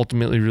is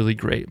ultimately really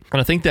great. And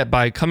I think that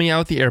by coming out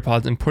with the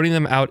AirPods and putting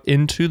them out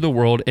into the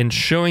world and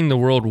showing the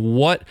world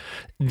what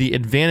the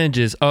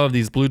advantages of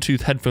these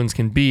Bluetooth headphones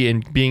can be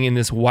and being in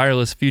this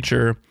wireless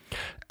future,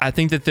 I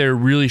think that they're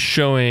really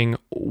showing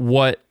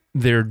what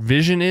their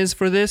vision is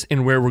for this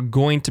and where we're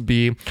going to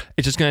be.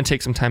 It's just going to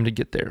take some time to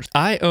get there.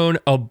 I own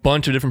a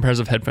bunch of different pairs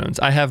of headphones.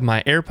 I have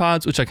my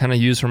AirPods, which I kind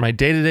of use for my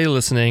day-to-day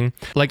listening.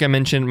 Like I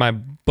mentioned, my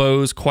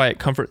Bose Quiet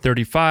Comfort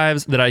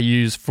 35s that I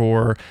use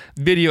for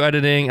video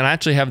editing, and I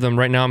actually have them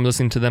right now. I'm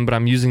listening to them, but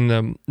I'm using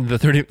the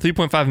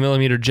 3.5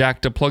 millimeter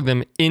jack to plug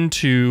them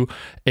into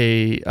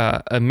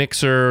a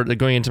mixer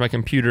going into my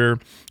computer,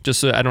 just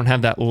so I don't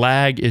have that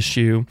lag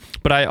issue.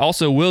 But I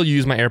also will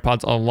use my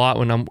AirPods a lot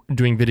when I'm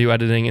doing video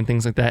editing and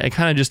things like that. It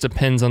kind of just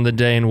depends on the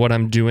day and what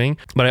I'm doing.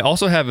 But I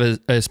also have a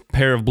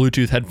pair of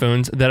Bluetooth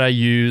headphones that I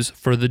use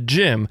for the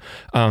gym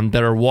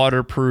that are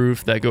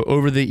waterproof, that go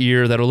over the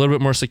ear, that are a little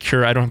bit more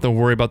secure. I don't have to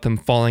worry about them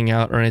falling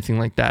out or anything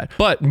like that.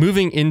 But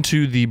moving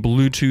into the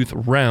Bluetooth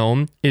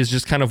realm is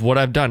just kind of what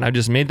I've done. I've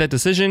just made that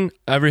decision.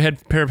 Every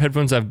pair of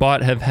headphones I've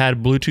bought have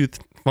had Bluetooth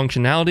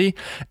functionality,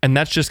 and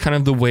that's just kind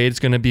of the way it's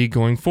going to be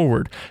going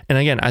forward. And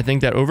again, I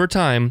think that over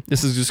time,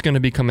 this is just going to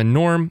become a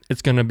norm.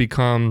 It's going to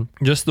become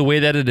just the way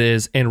that it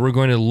is, and we're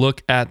going to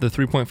look at the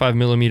 3.5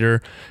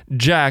 millimeter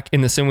jack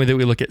in the same way that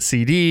we look at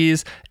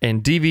CDs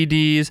and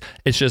DVDs.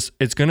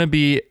 It's going to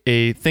be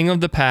a thing of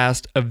the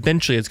past.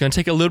 Eventually, it's going to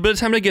take a little bit of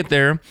time to get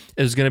there.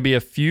 There's going to be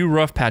a few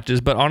rough patches,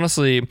 but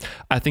honestly,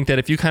 I think that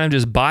if you kind of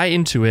just buy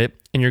into it,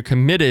 and you're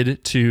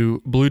committed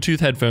to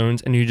Bluetooth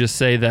headphones, and you just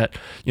say that,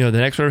 the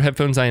next pair of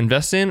headphones I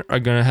invest in are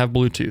going to have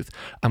Bluetooth.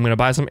 I'm going to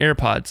buy some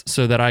AirPods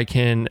so that I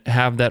can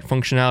have that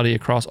functionality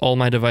across all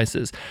my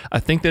devices. I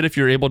think that if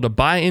you're able to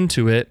buy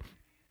into it,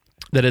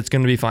 that it's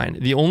going to be fine.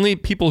 The only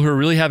people who are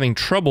really having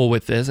trouble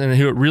with this and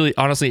who it really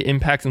honestly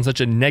impacts in such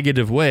a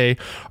negative way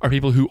are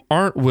people who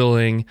aren't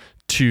willing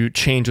to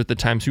change with the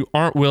times, who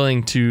aren't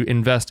willing to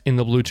invest in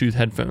the Bluetooth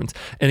headphones.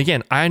 And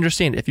again, I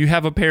understand if you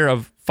have a pair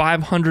of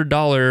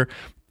 $500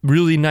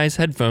 really nice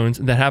headphones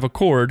that have a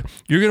cord,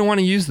 you're going to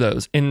want to use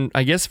those. And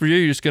I guess for you,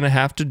 you're just going to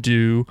have to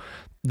do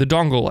the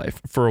dongle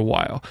life for a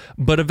while,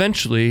 but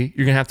eventually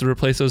you're going to have to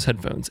replace those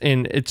headphones.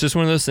 And it's just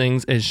one of those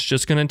things. It's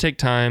just going to take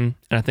time.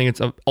 And I think it's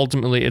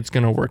ultimately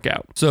going to work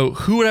out. So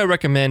who would I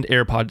recommend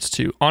AirPods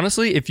to?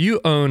 Honestly, if you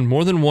own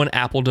more than one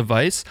Apple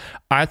device,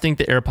 I think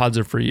the AirPods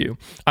are for you.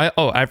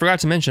 I forgot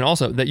to mention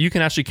also that you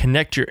can actually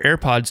connect your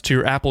AirPods to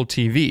your Apple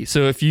TV.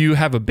 So if you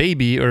have a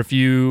baby, or if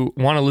you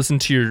want to listen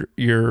to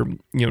your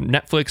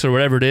Netflix or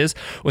whatever it is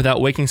without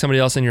waking somebody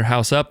else in your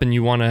house up, and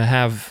you want to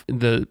have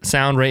the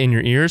sound right in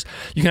your ears,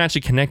 you can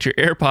actually connect your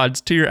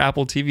AirPods to your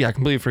Apple TV. I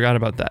completely forgot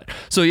about that.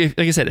 So like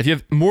I said, if you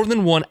have more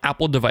than one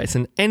Apple device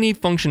and any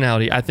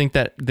functionality, I think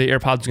that the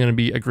AirPods is going to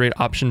be a great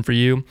option for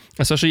you,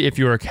 especially if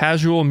you're a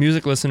casual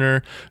music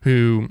listener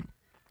who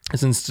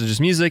listens to just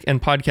music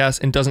and podcasts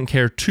and doesn't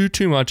care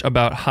too much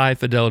about high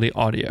fidelity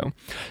audio.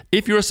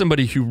 If you're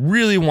somebody who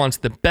really wants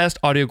the best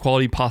audio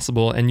quality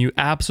possible and you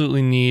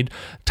absolutely need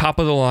top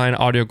of the line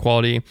audio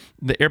quality,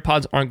 the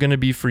AirPods aren't going to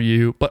be for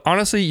you. But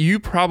honestly, you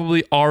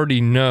probably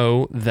already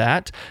know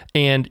that,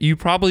 and you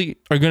probably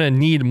are going to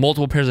need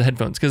multiple pairs of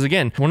headphones. Because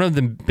again, one of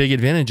the big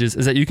advantages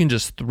is that you can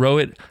just throw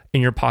it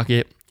in your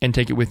pocket and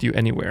take it with you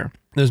anywhere.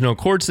 There's no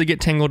cords to get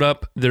tangled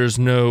up. There's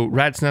no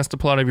rat's nest to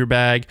pull out of your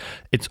bag.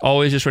 It's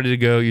always just ready to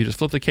go. You just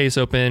flip the case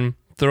open,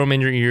 throw them in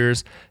your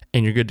ears,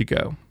 and you're good to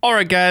go. All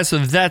right, guys, so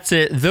that's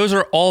it. Those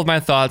are all of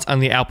my thoughts on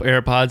the Apple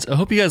AirPods. I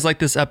hope you guys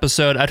liked this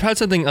episode. I tried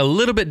something a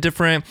little bit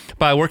different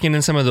by working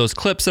in some of those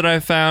clips that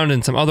I found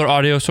and some other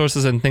audio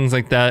sources and things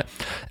like that.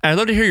 And I'd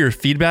love to hear your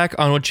feedback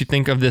on what you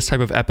think of this type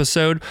of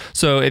episode.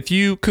 So if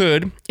you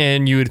could,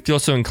 and you would feel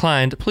so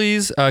inclined,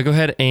 please go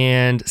ahead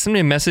and send me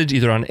a message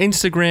either on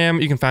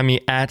Instagram. You can find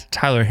me at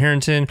Tyler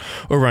Harrington,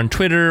 over on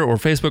Twitter or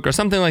Facebook or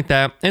something like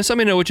that. And just let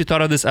me know what you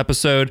thought of this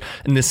episode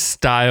and this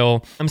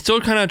style. I'm still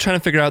kind of trying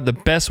to figure out the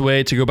best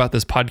way to go about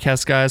this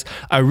podcast, guys.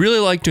 I really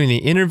like doing the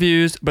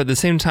interviews, but at the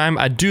same time,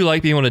 I do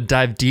like being able to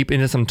dive deep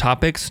into some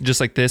topics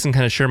just like this and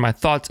kind of share my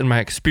thoughts and my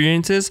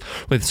experiences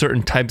with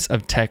certain types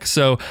of tech.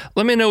 So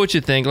let me know what you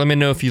think. Let me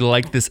know if you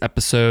like this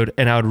episode,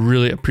 and I would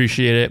really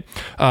appreciate it.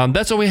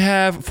 That's all we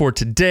have for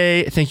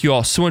today. Thank you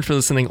all so much for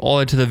listening all the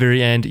way to the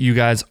very end. You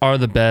guys are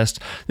the best.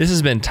 This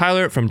has been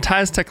Tyler from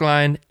Ty's Tech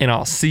Line, and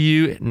I'll see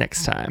you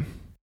next time.